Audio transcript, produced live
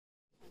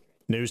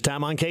News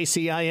time on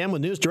KCIM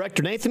with News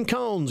Director Nathan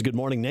Cones. Good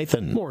morning,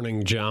 Nathan.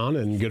 Morning, John,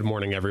 and good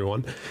morning,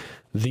 everyone.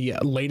 The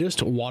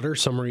latest water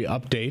summary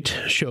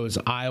update shows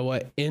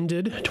Iowa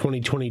ended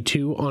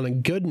 2022 on a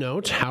good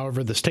note.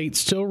 However, the state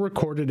still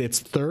recorded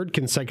its third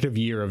consecutive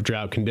year of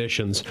drought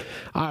conditions.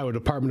 Iowa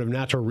Department of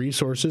Natural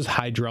Resources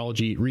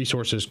Hydrology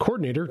Resources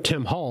Coordinator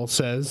Tim Hall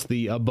says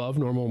the above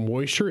normal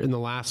moisture in the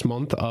last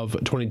month of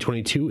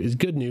 2022 is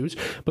good news,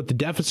 but the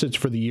deficits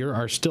for the year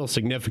are still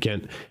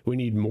significant. We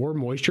need more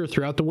moisture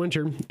throughout the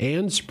winter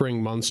and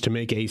spring months to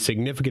make a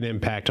significant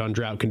impact on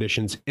drought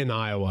conditions in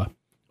Iowa.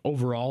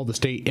 Overall, the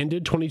state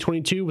ended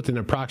 2022 with an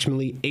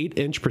approximately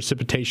 8-inch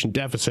precipitation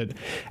deficit.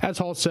 As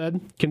Hall said,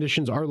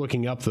 conditions are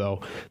looking up,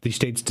 though. The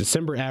state's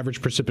December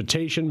average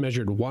precipitation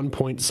measured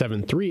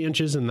 1.73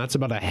 inches, and that's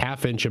about a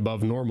half inch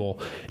above normal.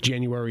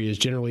 January is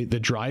generally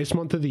the driest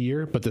month of the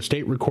year, but the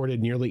state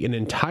recorded nearly an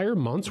entire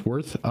month's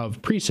worth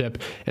of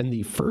precip in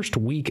the first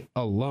week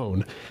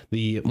alone.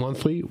 The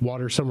monthly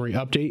water summary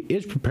update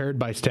is prepared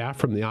by staff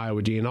from the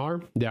Iowa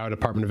DNR, the Iowa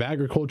Department of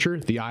Agriculture,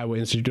 the Iowa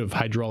Institute of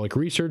Hydraulic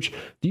Research,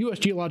 the U.S.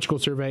 Geological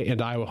Survey,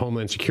 and Iowa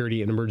Homeland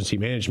Security and Emergency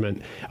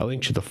Management. A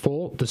link to the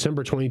full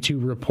December 22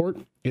 report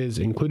is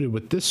included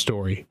with this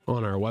story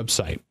on our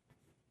website.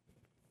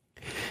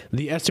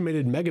 The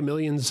estimated Mega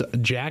Millions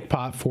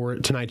jackpot for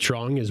tonight's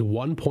drawing is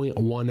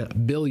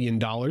 $1.1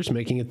 billion,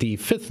 making it the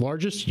fifth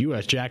largest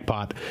U.S.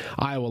 jackpot.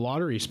 Iowa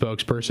Lottery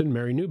spokesperson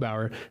Mary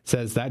Neubauer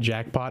says that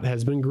jackpot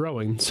has been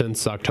growing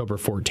since October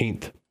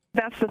 14th.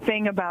 That's the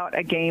thing about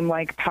a game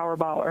like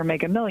Powerball or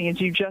Mega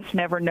Millions. You just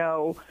never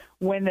know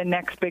when the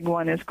next big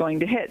one is going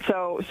to hit.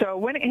 So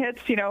when it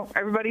hits,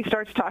 everybody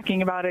starts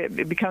talking about it.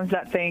 It becomes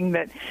that thing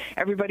that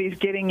everybody's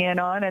getting in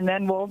on, and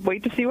then we'll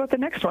wait to see what the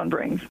next one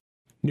brings.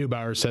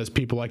 Neubauer says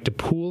people like to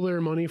pool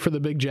their money for the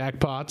big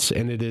jackpots,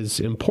 and it is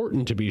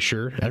important to be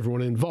sure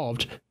everyone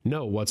involved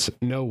know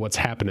what's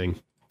happening.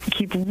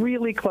 Keep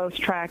really close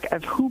track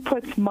of who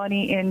puts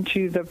money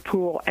into the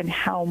pool and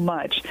how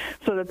much,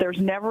 so that there's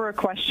never a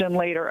question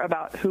later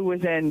about who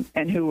was in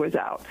and who was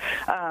out.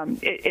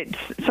 It's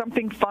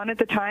something fun at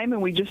the time,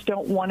 and we just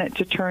don't want it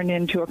to turn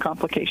into a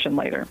complication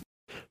later.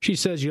 She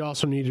says you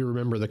also need to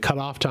remember the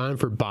cutoff time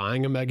for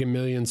buying a Mega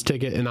Millions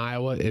ticket in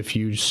Iowa if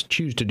you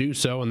choose to do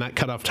so, and that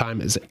cutoff time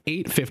is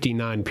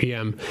 8:59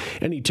 p.m.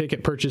 Any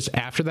ticket purchase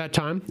after that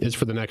time is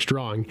for the next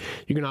drawing.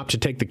 You can opt to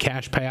take the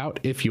cash payout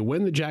if you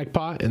win the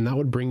jackpot, and that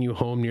would bring you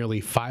home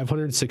nearly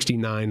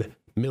 $569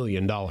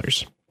 million.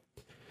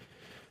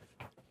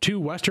 Two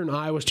Western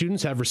Iowa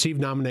students have received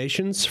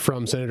nominations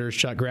from Senators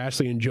Chuck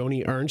Grassley and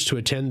Joni Ernst to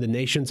attend the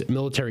nation's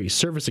military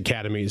service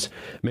academies.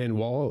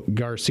 Manuel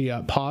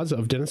Garcia Paz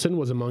of Denison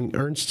was among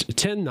Ernst's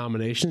 10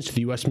 nominations to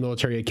the U.S.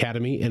 Military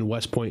Academy in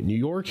West Point, New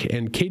York,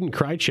 and Caden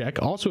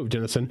Krychek, also of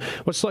Denison,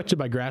 was selected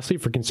by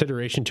Grassley for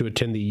consideration to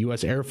attend the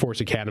U.S. Air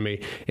Force Academy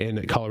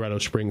in Colorado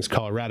Springs,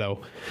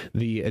 Colorado.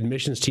 The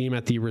admissions team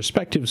at the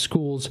respective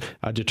schools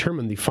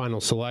determined the final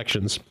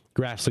selections.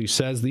 Grassley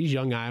says these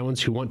young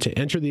Iowans who want to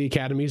enter the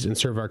academies and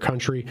serve our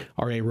country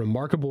are a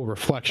remarkable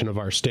reflection of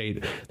our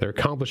state. Their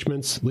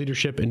accomplishments,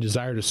 leadership, and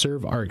desire to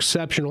serve are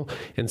exceptional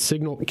and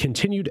signal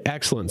continued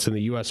excellence in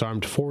the U.S.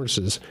 Armed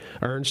Forces.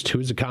 Ernst, who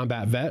is a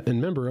combat vet and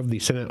member of the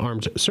Senate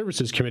Armed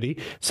Services Committee,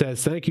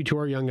 says thank you to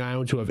our young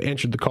Iowans who have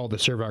answered the call to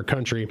serve our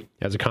country.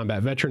 As a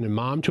combat veteran and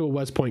mom to a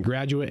West Point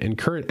graduate and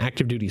current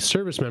active duty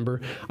service member,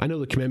 I know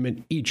the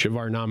commitment each of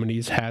our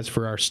nominees has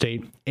for our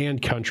state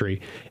and country.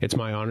 It's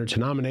my honor to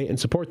nominate and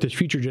support this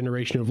future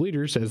generation of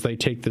leaders as they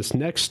take this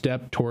next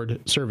step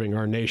toward serving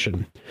our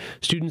nation.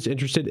 Students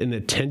interested in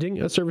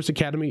attending a service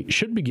academy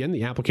should begin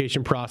the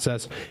application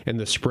process in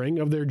the spring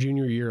of their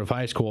junior year of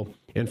high school.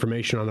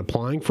 Information on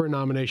applying for a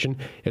nomination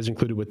is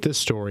included with this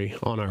story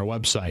on our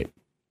website.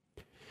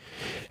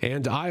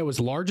 And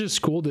Iowa's largest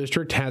school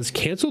district has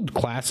canceled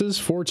classes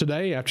for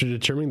today after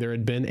determining there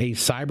had been a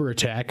cyber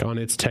attack on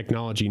its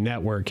technology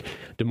network.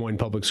 Des Moines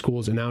Public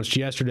Schools announced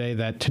yesterday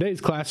that today's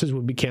classes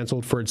would be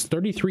canceled for its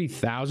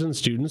 33,000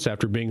 students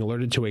after being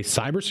alerted to a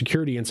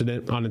cybersecurity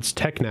incident on its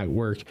tech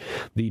network.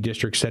 The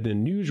district said in a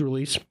news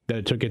release that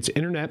it took its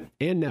internet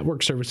and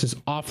network services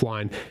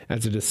offline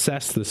as it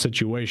assessed the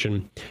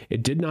situation.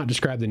 It did not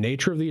describe the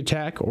nature of the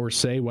attack or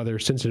say whether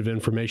sensitive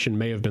information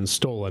may have been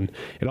stolen.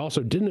 It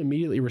also didn't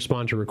immediately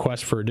respond to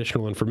requests for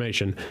additional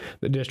information.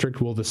 The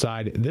district will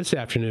decide this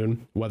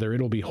afternoon whether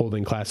it'll be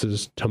holding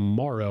classes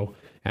tomorrow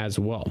as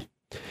well.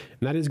 And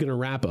that is going to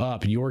wrap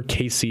up your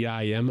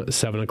KCIM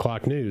 7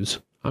 o'clock news.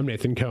 I'm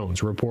Nathan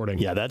Cones reporting.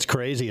 Yeah, that's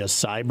crazy. A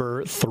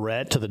cyber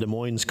threat to the Des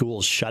Moines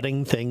schools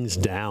shutting things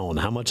down.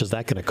 How much is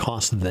that going to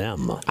cost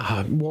them?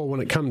 Well,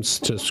 when it comes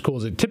to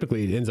schools, it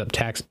typically ends up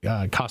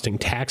costing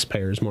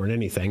taxpayers more than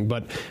anything.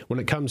 But when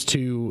it comes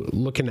to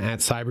looking at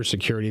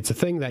cybersecurity, it's a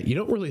thing that you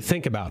don't really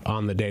think about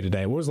on the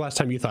day-to-day. When was the last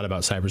time you thought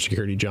about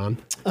cybersecurity, John?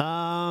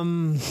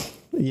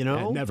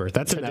 Never.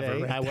 That's today, a never.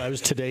 Right? I was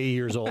today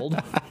years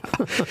old.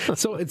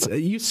 So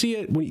you see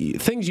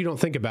it, things you don't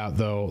think about,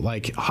 though,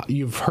 like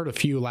you've heard a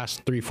few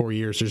last 3-4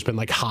 years, there's been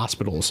like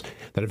hospitals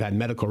that have had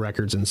medical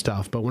records and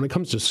stuff. But when it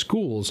comes to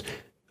schools,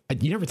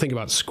 you never think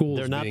about schools.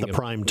 They're not the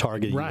prime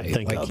target you would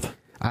think of.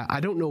 I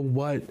don't know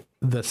what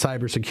the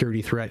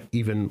cybersecurity threat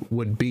even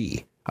would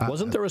be.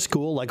 Wasn't there a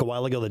school like a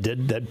while ago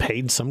that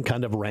paid some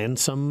kind of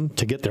ransom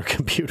to get their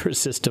computer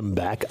system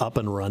back up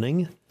and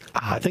running?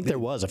 I think there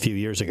was a few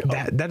years ago.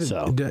 That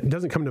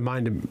doesn't come to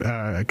mind,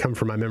 come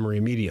from my memory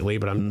immediately,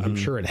 but I'm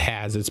sure it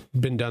has. It's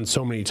been done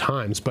so many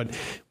times. But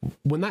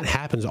when that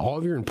happens, all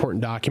of your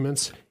important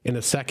documents, in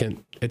a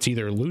second, it's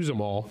either lose them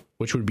all,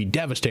 which would be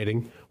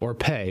devastating, or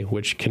pay,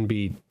 which can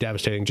be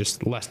devastating,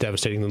 just less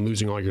devastating than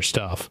losing all your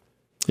stuff.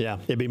 Yeah,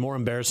 it'd be more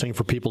embarrassing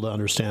for people to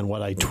understand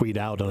what I tweet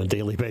out on a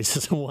daily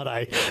basis and what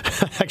I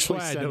actually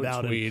send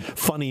out in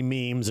funny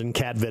memes and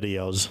cat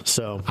videos.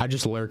 So I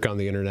just lurk on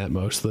the internet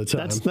most of the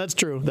time. That's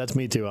true. That's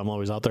me too. I'm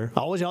always out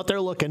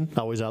there looking,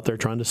 always out there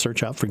trying to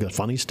search out for good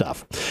funny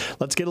stuff.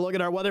 Let's get a look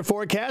at our weather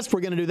forecast. We're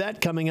going to do that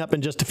coming up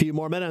in just a few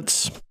more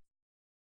minutes.